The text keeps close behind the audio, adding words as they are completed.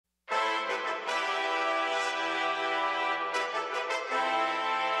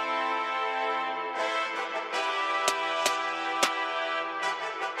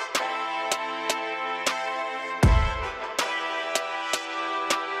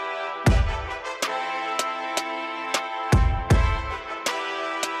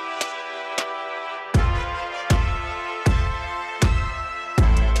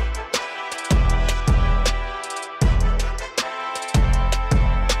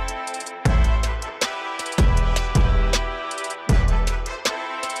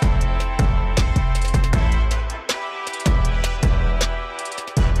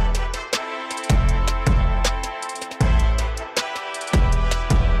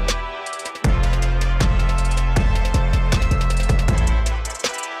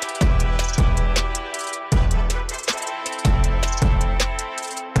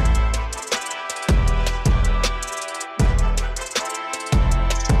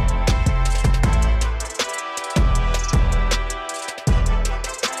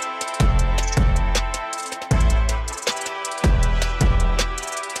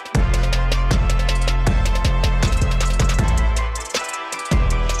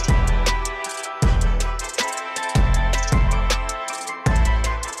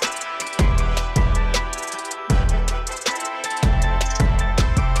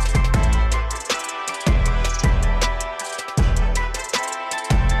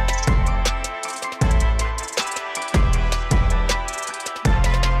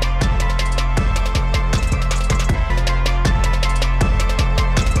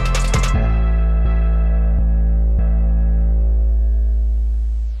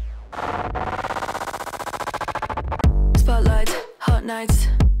nights,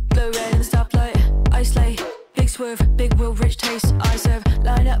 glow red in the stoplight. I slay, big swerve, big will, rich taste. I serve,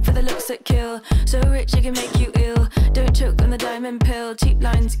 line up for the looks that kill. So rich it can make you ill. Don't choke on the diamond pill. Cheap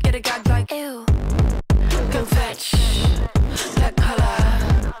lines, get a gag like ew.